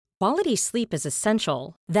Quality sleep is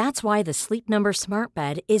essential. That's why the Sleep Number Smart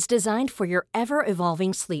Bed is designed for your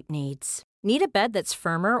ever-evolving sleep needs. Need a bed that's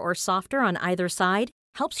firmer or softer on either side?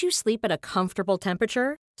 Helps you sleep at a comfortable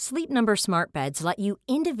temperature? Sleep Number Smart Beds let you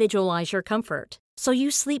individualize your comfort, so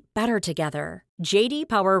you sleep better together. J.D.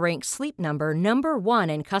 Power ranks Sleep Number number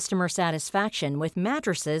 1 in customer satisfaction with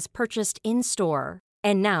mattresses purchased in-store.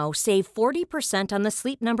 And now, save 40% on the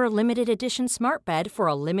Sleep Number Limited Edition Smart Bed for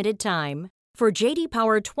a limited time. For J.D.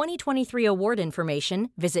 Power 2023 award information,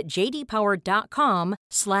 visit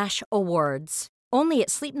jdpower.com/awards. Only at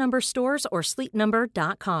Sleep Number stores or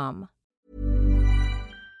sleepnumber.com.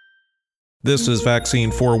 This is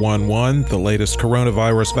Vaccine 411, the latest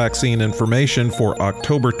coronavirus vaccine information for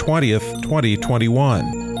October 20th,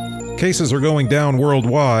 2021. Cases are going down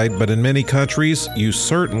worldwide, but in many countries, you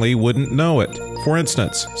certainly wouldn't know it. For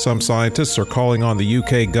instance, some scientists are calling on the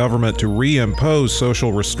UK government to reimpose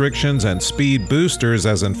social restrictions and speed boosters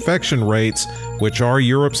as infection rates, which are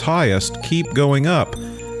Europe's highest, keep going up.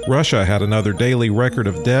 Russia had another daily record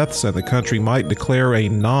of deaths, and the country might declare a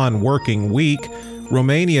non-working week.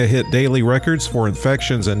 Romania hit daily records for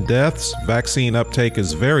infections and deaths. Vaccine uptake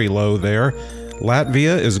is very low there.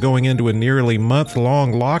 Latvia is going into a nearly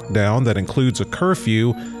month-long lockdown that includes a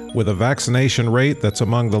curfew, with a vaccination rate that's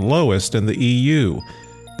among the lowest in the EU.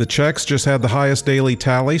 The Czechs just had the highest daily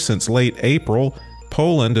tally since late April.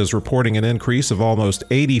 Poland is reporting an increase of almost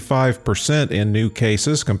 85% in new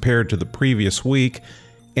cases compared to the previous week,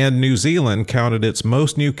 and New Zealand counted its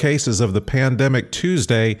most new cases of the pandemic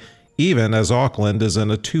Tuesday, even as Auckland is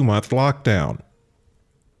in a 2-month lockdown.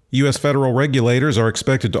 U.S. federal regulators are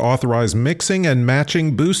expected to authorize mixing and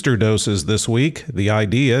matching booster doses this week. The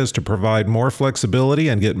idea is to provide more flexibility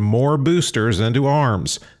and get more boosters into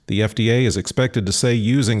arms. The FDA is expected to say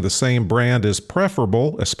using the same brand is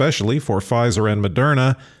preferable, especially for Pfizer and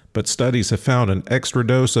Moderna, but studies have found an extra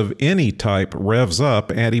dose of any type revs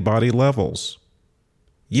up antibody levels.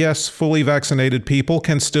 Yes, fully vaccinated people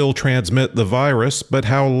can still transmit the virus, but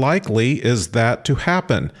how likely is that to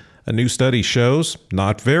happen? A new study shows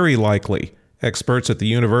not very likely. Experts at the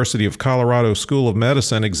University of Colorado School of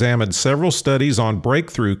Medicine examined several studies on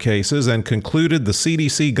breakthrough cases and concluded the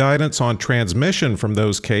CDC guidance on transmission from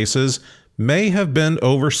those cases may have been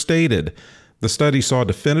overstated. The study saw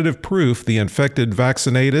definitive proof the infected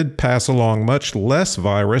vaccinated pass along much less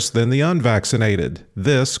virus than the unvaccinated.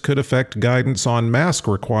 This could affect guidance on mask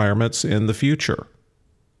requirements in the future.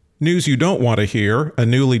 News you don't want to hear: a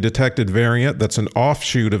newly detected variant that's an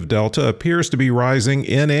offshoot of Delta appears to be rising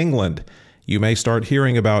in England. You may start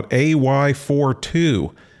hearing about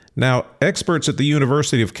AY42. Now, experts at the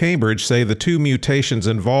University of Cambridge say the two mutations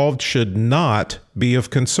involved should not be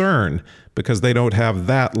of concern because they don't have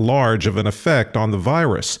that large of an effect on the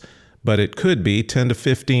virus, but it could be 10 to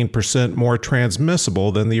 15% more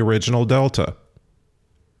transmissible than the original Delta.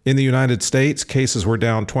 In the United States, cases were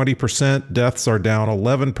down 20%, deaths are down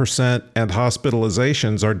 11%, and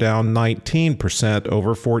hospitalizations are down 19%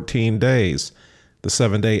 over 14 days. The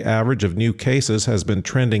 7-day average of new cases has been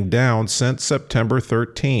trending down since September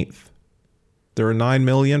 13th. There are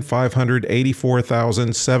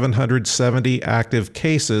 9,584,770 active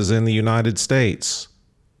cases in the United States.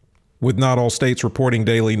 With not all states reporting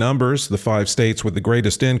daily numbers, the 5 states with the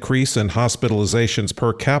greatest increase in hospitalizations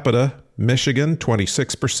per capita: Michigan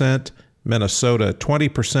 26%, Minnesota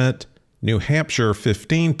 20%, New Hampshire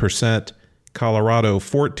 15%, Colorado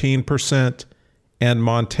 14%, and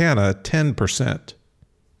Montana 10%.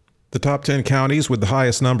 The top 10 counties with the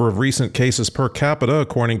highest number of recent cases per capita,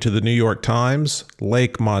 according to the New York Times: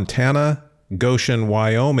 Lake, Montana; Goshen,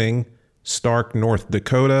 Wyoming; Stark, North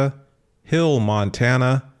Dakota; Hill,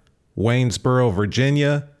 Montana; Waynesboro,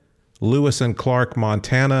 Virginia; Lewis and Clark,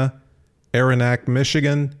 Montana; Aranac,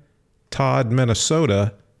 Michigan; Todd,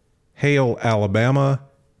 Minnesota; Hale, Alabama;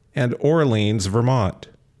 and Orleans, Vermont.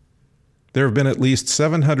 There have been at least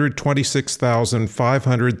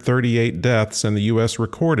 726,538 deaths in the U.S.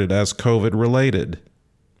 recorded as COVID-related.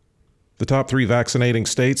 The top 3 vaccinating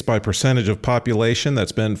states by percentage of population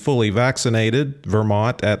that's been fully vaccinated: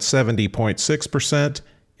 Vermont at 70.6%,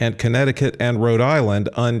 and Connecticut and Rhode Island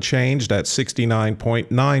unchanged at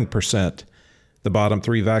 69.9%. The bottom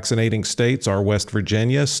 3 vaccinating states are West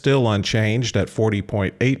Virginia, still unchanged at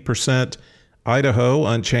 40.8%, Idaho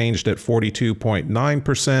unchanged at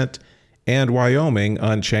 42.9%, and Wyoming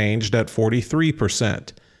unchanged at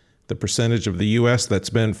 43%. The percentage of the U.S. that's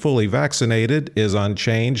been fully vaccinated is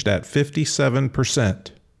unchanged at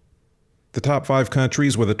 57%. The top 5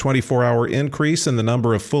 countries with a 24-hour increase in the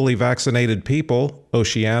number of fully vaccinated people: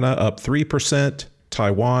 Oceania up 3%,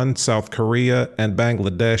 Taiwan, South Korea, and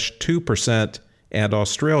Bangladesh 2%, and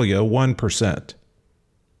Australia 1%.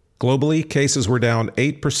 Globally, cases were down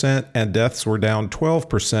 8% and deaths were down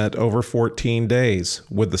 12% over 14 days,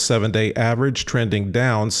 with the 7-day average trending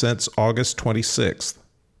down since August 26th.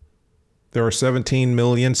 There are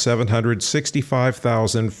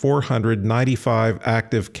 17,765,495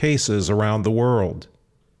 active cases around the world.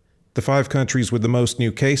 The 5 countries with the most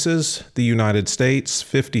new cases: the United States,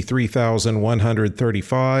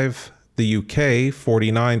 53,135, the UK,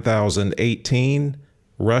 49,018,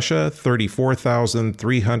 Russia,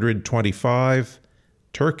 34,325,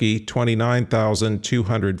 Turkey,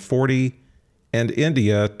 29,240, and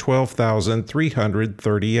India,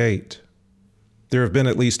 12,338. There have been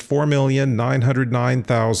at least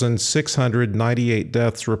 4,909,698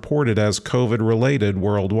 deaths reported as COVID-related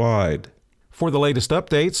worldwide. For the latest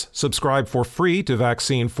updates, subscribe for free to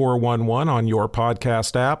Vaccine 411 on your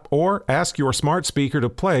podcast app or ask your smart speaker to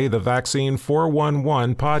play the Vaccine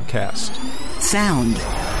 411 podcast. Sound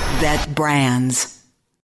that brands.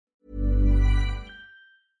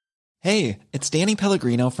 Hey, it's Danny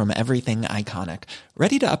Pellegrino from Everything Iconic.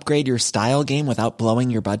 Ready to upgrade your style game without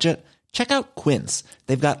blowing your budget? Check out Quince.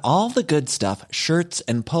 They've got all the good stuff, shirts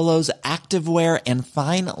and polos, activewear, and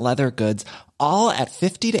fine leather goods, all at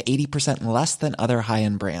 50 to 80% less than other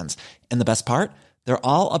high-end brands. And the best part? They're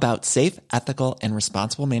all about safe, ethical, and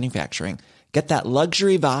responsible manufacturing. Get that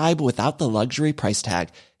luxury vibe without the luxury price tag.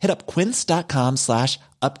 Hit up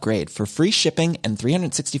quince.com/upgrade for free shipping and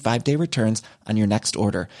 365-day returns on your next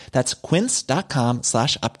order. That's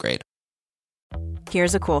quince.com/upgrade.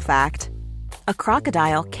 Here's a cool fact. A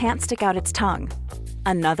crocodile can't stick out its tongue.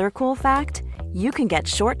 Another cool fact, you can get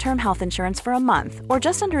short-term health insurance for a month or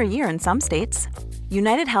just under a year in some states.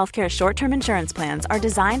 United Healthcare short-term insurance plans are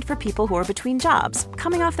designed for people who are between jobs,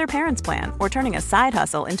 coming off their parents' plan, or turning a side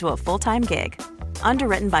hustle into a full-time gig.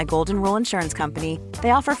 Underwritten by Golden Rule Insurance Company,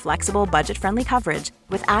 they offer flexible, budget-friendly coverage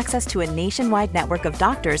with access to a nationwide network of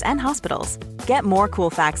doctors and hospitals. Get more cool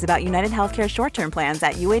facts about United Healthcare short-term plans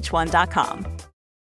at uh1.com.